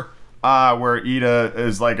 4 where Ida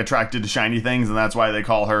is like attracted to shiny things, and that's why they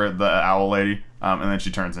call her the Owl Lady. And then she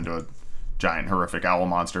turns into a giant horrific owl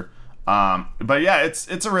monster. But yeah,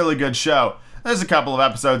 it's a really good show. There's a couple of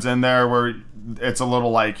episodes in there where it's a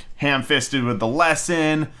little like ham-fisted with the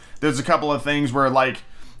lesson. There's a couple of things where like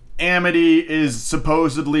Amity is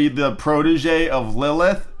supposedly the protege of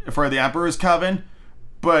Lilith for the Emperor's Coven,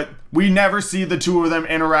 but we never see the two of them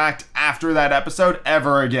interact after that episode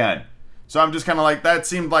ever again. So I'm just kind of like, that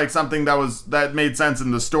seemed like something that made sense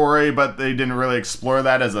in the story, but they didn't really explore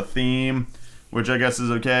that as a theme, which I guess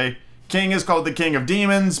is okay. King is called the King of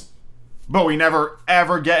Demons, but we never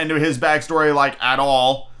ever get into his backstory like at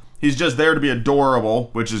all. He's just there to be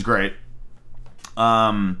adorable, which is great.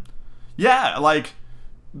 Yeah, like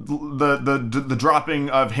the dropping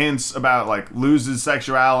of hints about like Luz's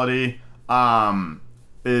sexuality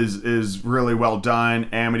is really well done.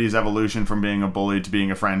 Amity's evolution from being a bully to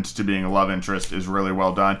being a friend to being a love interest is really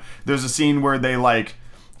well done. There's a scene where they like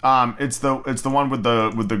it's the one with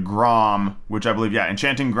the Grom, which I believe, yeah,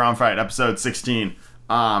 Enchanting Grom Fight, episode 16,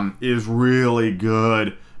 is really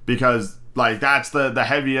good because like that's the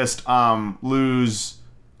heaviest Luz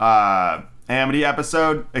Amity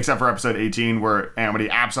episode, except for episode 18 where Amity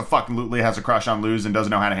abso-fucking-lutely has a crush on Luz and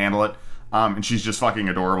doesn't know how to handle it, and she's just fucking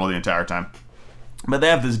adorable the entire time. But they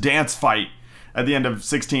have this dance fight at the end of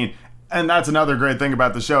 16, and that's another great thing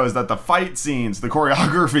about the show, is that the fight scenes, the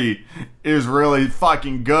choreography is really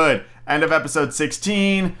fucking good. End of episode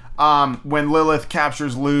 16, when Lilith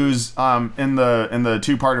captures Luz in the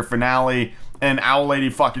two-parter finale, and Owl Lady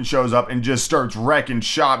fucking shows up and just starts wrecking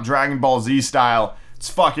shop Dragon Ball Z style. It's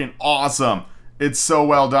fucking awesome. It's so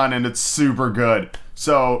well done and it's super good.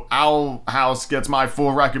 So Owl House gets my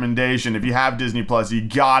full recommendation. If you have Disney Plus, you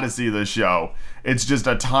gotta see this show. It's just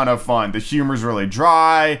a ton of fun. The humor's really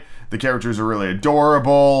dry. The characters are really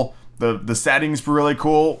adorable. The setting's really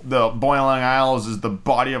cool. The Boiling Isles is the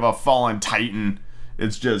body of a fallen titan.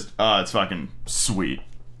 It's just, it's fucking sweet.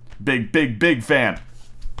 Big fan.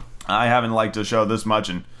 I haven't liked a show this much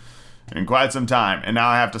in quite some time, and now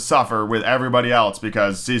I have to suffer with everybody else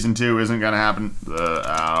because season 2 isn't gonna happen. The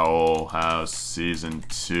Owl House season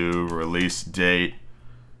 2 release date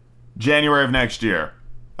January of next year.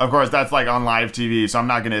 Of course, that's like on live TV, so I'm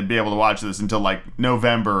not gonna be able to watch this until like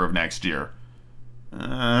November of next year.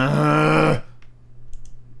 I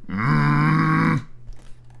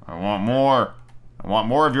want more. I want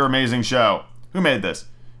more of your amazing show. Who made this?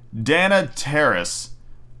 Dana Terrace.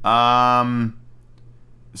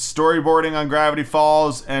 Storyboarding on Gravity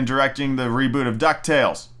Falls and directing the reboot of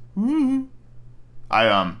DuckTales.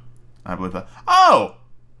 I believe that. Oh!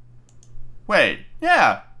 Wait,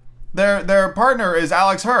 yeah. Their partner is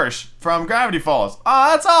Alex Hirsch from Gravity Falls. Oh,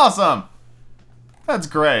 that's awesome! That's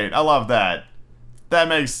great. I love that. That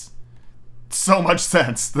makes so much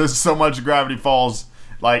sense. There's so much Gravity Falls,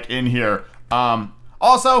 like, in here.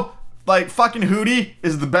 Also, like, fucking Hootie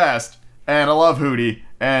is the best. And I love Hootie.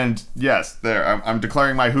 And yes, there, I'm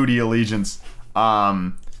declaring my Hootie allegiance.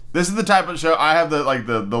 This is the type of show, I have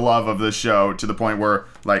the love of this show to the point where,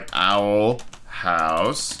 like, Owl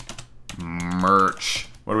House merch.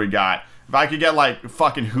 What do we got? If I could get, like,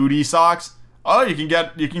 fucking Hootie socks. Oh, you can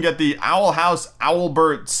get the Owl House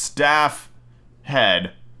Owlbert staff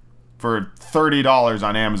head for $30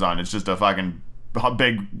 on Amazon. It's just a fucking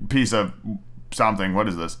big piece of something. What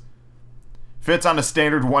is this? Fits on a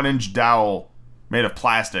standard 1-inch dowel made of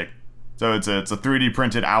plastic. So it's a 3D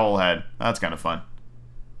printed owl head. That's kind of fun.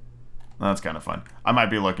 I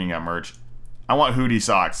might be looking at merch. I want Hootie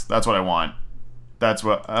socks. That's what I want. That's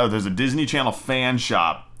what. Oh, there's a Disney Channel fan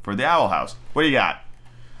shop for the Owl House. What do you got?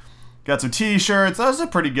 Got some t-shirts. Those are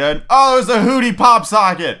pretty good. Oh, there's a Hootie pop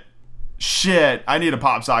socket. Shit. I need a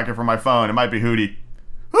pop socket for my phone. It might be Hootie.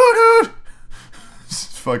 Hoot!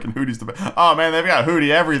 Fucking Hootie's the best. Oh, man, they've got Hootie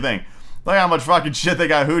everything. Look how much fucking shit they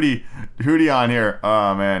got Hootie on here.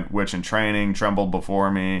 Oh, man. Witch in Training, Trembled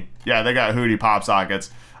Before Me. Yeah, they got Hootie pop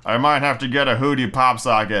sockets. I might have to get a Hootie pop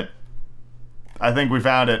socket. I think we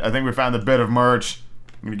found it. I think we found the bit of merch.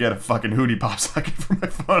 I'm gonna get a fucking Hootie pop socket for my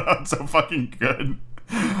phone. Oh, it's so fucking good.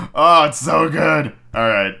 Oh, it's so good.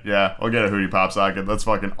 Alright, yeah, we'll get a Hootie pop socket. That's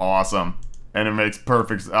fucking awesome. And it makes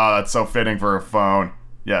perfect... Oh, that's so fitting for a phone.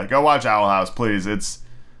 Yeah, go watch Owl House, please. It's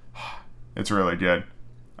really good.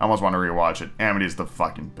 I almost want to rewatch it. Amity's the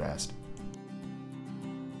fucking best.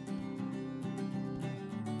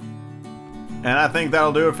 And I think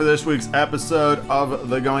that'll do it for this week's episode of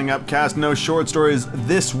the Going Up Cast. No short stories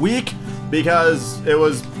this week because it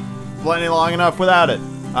was plenty long enough without it.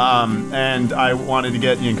 And I wanted to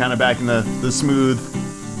get kind of back in the smooth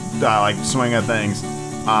swing of things.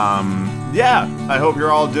 Yeah, I hope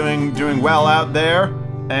you're all doing well out there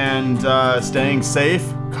and staying safe.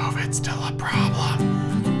 COVID's still a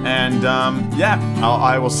problem. And yeah,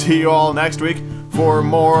 I will see you all next week for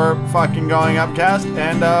more fucking Going Up Cast,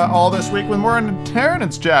 and all this week with more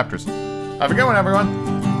Inheritance chapters. Have a good one, everyone.